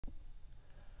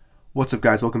What's up,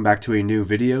 guys? Welcome back to a new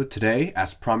video. Today,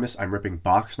 as promised, I'm ripping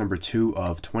box number 2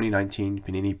 of 2019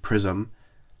 Panini Prizm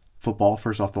Football,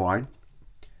 first off the line.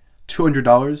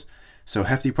 $200, so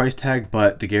hefty price tag,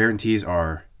 but the guarantees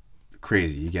are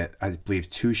crazy. You get, I believe,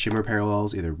 2 shimmer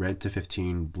parallels, either red to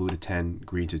 15, blue to 10,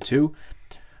 green to 2.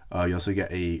 You also get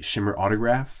a shimmer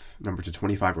autograph, number to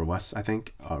 25 or less, I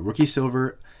think. Rookie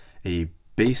silver, a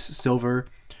base silver,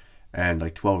 and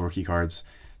like 12 rookie cards.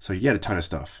 So you get a ton of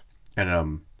stuff.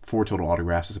 And 4 total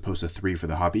autographs as opposed to 3 for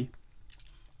the hobby.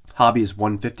 Hobby is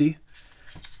 $150.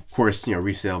 Of course, you know,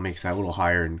 resale makes that a little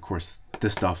higher, and of course,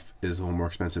 this stuff is a little more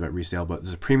expensive at resale, but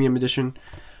there's a premium edition,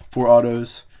 4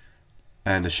 autos,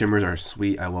 and the shimmers are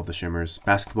sweet. I love the shimmers.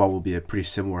 Basketball will be a pretty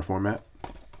similar format.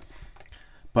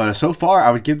 But so far,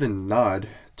 I would give the nod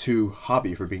to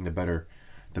hobby for being the better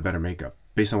makeup.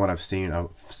 Based on what I've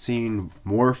seen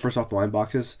more first off the line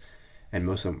boxes, and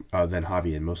most of them than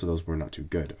hobby, and most of those were not too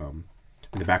good.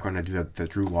 In the background, I do have the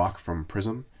Drew Lock from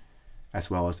Prizm, as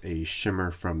well as a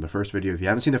shimmer from the first video. If you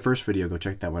haven't seen the first video, go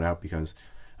check that one out, because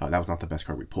that was not the best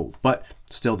card we pulled. But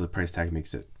still, the price tag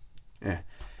makes it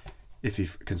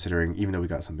iffy, considering, even though we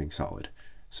got something solid.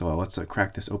 So let's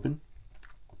crack this open.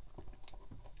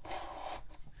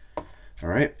 All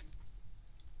right.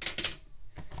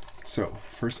 So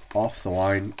first off the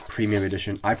line, premium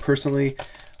edition. I personally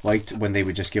liked when they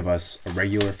would just give us a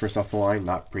regular first off the line,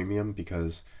 not premium,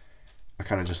 because I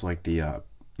kind of just like the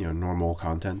normal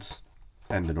contents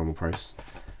and the normal price.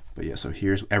 But yeah, so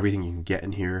here's everything you can get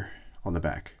in here on the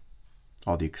back,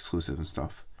 all the exclusive and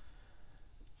stuff.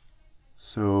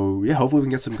 So yeah, hopefully we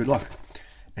can get some good luck,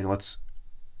 and let's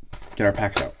get our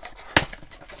packs out.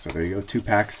 So there you go, 2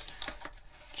 packs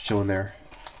chilling there.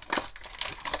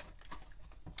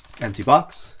 Empty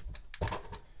box,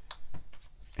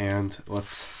 and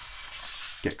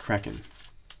let's get cracking.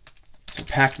 So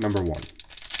pack number 1.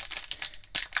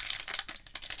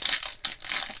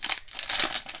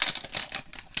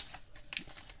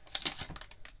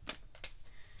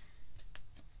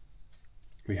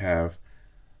 We have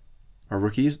our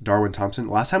rookies, Darwin Thompson.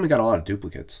 Last time we got a lot of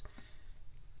duplicates,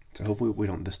 so hopefully we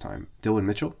don't this time. Dylan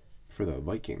Mitchell for the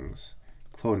Vikings.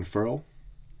 Clone Furl,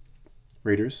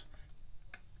 Raiders.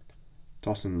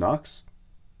 Dawson Knox,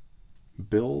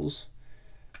 Bills.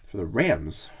 For the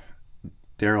Rams,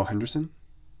 Darrell Henderson.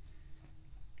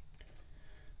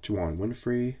 Juwan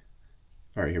Winfrey.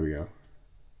 All right, here we go.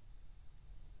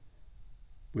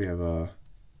 We have an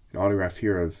autograph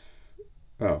here of,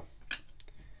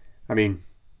 I mean,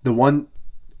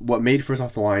 what made first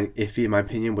off the line iffy, in my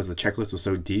opinion, was the checklist was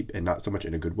so deep and not so much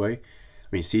in a good way. I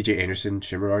mean, CJ Anderson,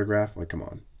 shimmer autograph, like, come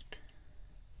on.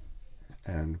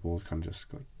 And we'll kind of just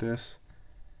go like this.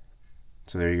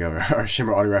 So there you go. Our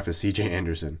shimmer autograph is CJ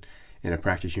Anderson in a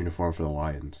practice uniform for the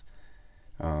Lions.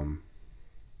 Yeah.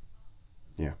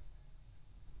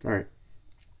 All right.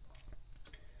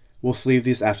 We'll sleeve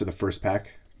these after the first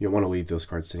pack. You don't want to leave those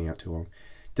cards sitting out too long.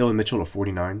 Dylan Mitchell to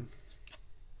 49.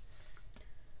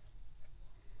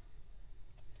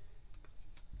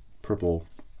 Purple,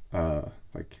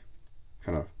 like,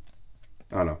 kind of,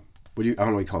 I don't know. I don't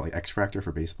know what you call it, like X-Fractor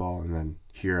for baseball. And then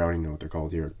here, I don't even know what they're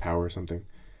called here, Power or something.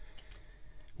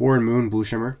 Warren Moon, blue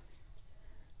shimmer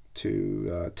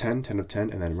to 10 of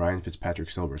 10. And then Ryan Fitzpatrick,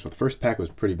 silver. So the first pack was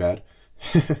pretty bad.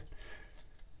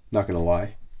 Not going to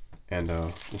lie. And we'll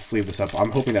sleeve this up.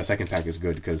 I'm hoping that second pack is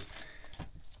good, because,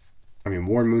 I mean,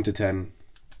 Warren Moon to 10.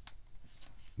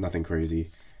 Nothing crazy.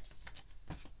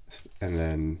 And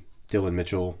then Dylan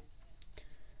Mitchell.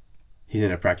 He's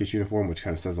in a practice uniform, which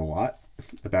kind of says a lot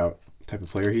about the type of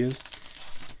player he is.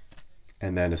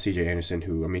 And then a CJ Anderson,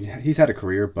 who, I mean, he's had a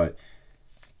career, but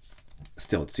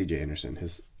still, it's CJ Anderson.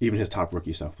 Even his top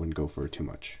rookie stuff wouldn't go for too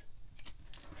much.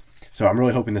 So I'm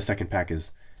really hoping the second pack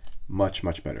is much,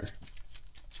 much better.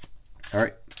 All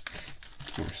right.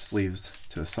 More sleeves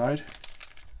to the side.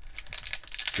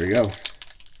 There you go.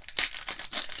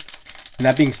 And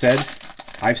that being said,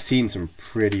 I've seen some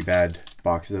pretty bad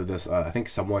boxes of this. I think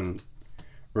someone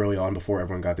early on, before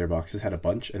everyone got their boxes, had a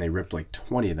bunch, and they ripped like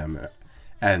 20 of them.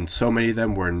 And so many of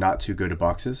them were not too good at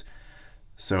boxes.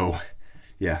 So,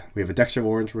 yeah, we have a Dexter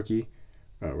Lawrence rookie,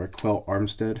 Raquel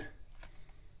Armstead,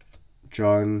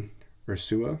 John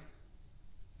Ursua,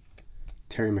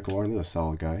 Terry McLaurin. That's a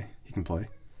solid guy. He can play.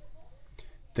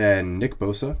 Then Nick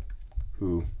Bosa,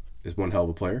 who is one hell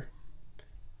of a player.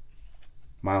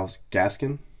 Myles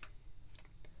Gaskin.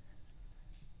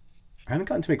 I haven't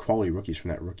gotten too many quality rookies from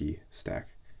that rookie stack.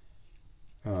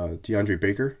 DeAndre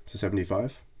Baker to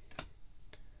 75.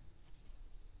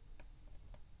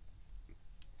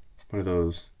 One of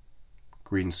those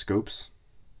green scopes.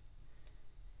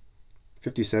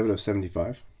 57 of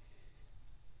 75.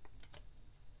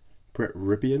 Brett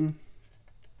Ripien.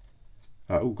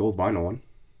 Oh, gold vinyl one.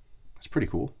 That's pretty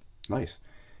cool. Nice.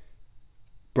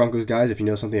 Broncos guys, if you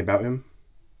know something about him,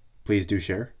 please do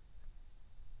share.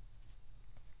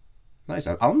 Nice.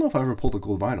 I don't know if I ever pulled a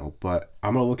gold vinyl, but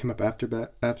I'm going to look him up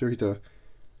after he's a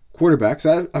quarterback.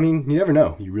 So I mean, you never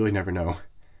know. You really never know.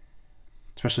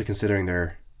 Especially considering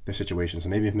their situation. So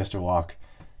maybe if Mr. Locke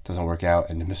doesn't work out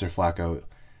and if Mr. Flacco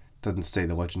doesn't stay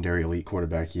the legendary elite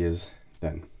quarterback he is,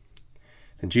 then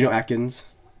Geno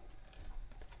Atkins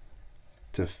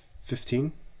to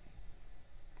 15.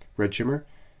 Red shimmer.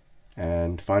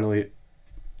 And finally,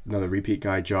 another repeat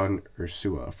guy, John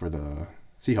Ursua for the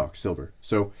Seahawks, silver.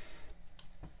 So,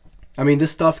 I mean,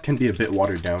 this stuff can be a bit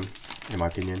watered down, in my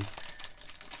opinion.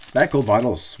 That gold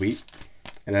vinyl is sweet.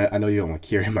 And I know you don't want to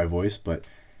hear in my voice, but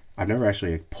I've never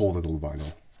actually pulled a gold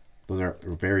vinyl. Those are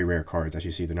very rare cards, as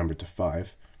you see the number to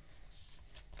 5.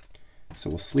 So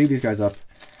we'll sleeve these guys up.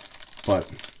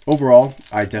 But overall,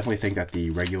 I definitely think that the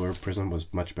regular Prizm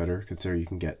was much better, considering you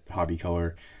can get hobby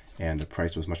color, and the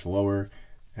price was much lower,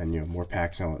 and more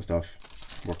packs and all that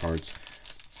stuff, more cards.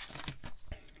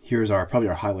 Here's probably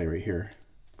our highlight right here,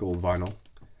 gold vinyl.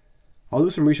 I'll do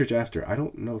some research after. I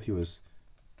don't know if he was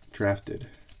drafted.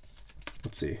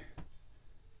 Let's see.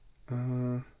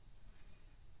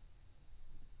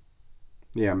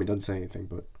 Yeah, I mean, it doesn't say anything,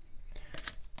 but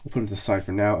we'll put him to the side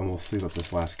for now, and we'll sleeve up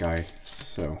this last guy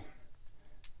so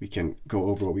we can go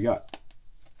over what we got.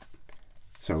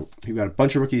 So we've got a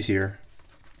bunch of rookies here,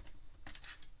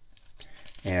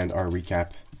 and our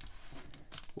recap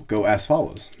will go as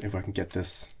follows. If I can get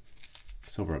this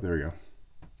silver up, there we go.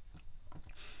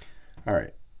 All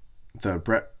right, the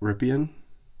Brett Ripien,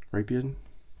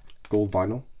 gold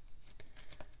vinyl.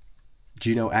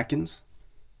 Geno Atkins,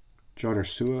 John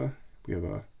Ursua. We have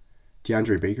a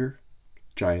DeAndre Baker,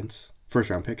 Giants, first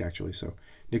round pick actually. So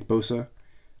Nick Bosa,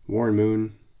 Warren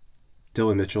Moon,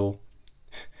 Dylan Mitchell,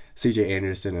 C.J.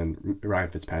 Anderson, and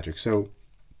Ryan Fitzpatrick. So,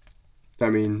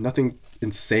 I mean, nothing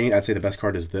insane. I'd say the best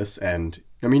card is this, and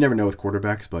I mean, you never know with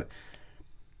quarterbacks, but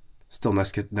still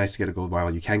nice to get a gold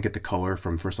vinyl. You can get the color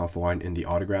from first off the line in the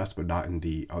autographs, but not in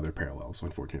the other parallels,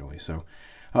 unfortunately. So,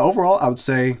 overall, I would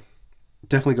say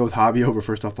definitely go with hobby over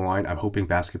first off the line. I'm hoping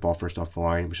basketball first off the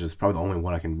line, which is probably the only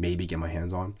one I can maybe get my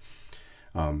hands on,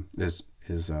 is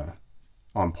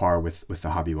on par with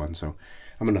the hobby one. So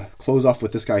I'm going to close off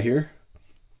with this guy here.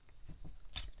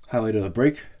 Highlight of the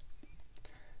break.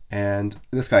 And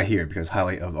this guy here, because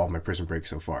highlight of all my Prizm breaks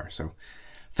so far. So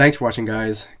thanks for watching,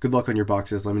 guys. Good luck on your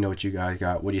boxes. Let me know what you guys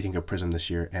got. What do you think of Prizm this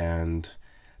year? And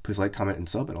please like, comment, and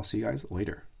sub, and I'll see you guys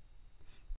later.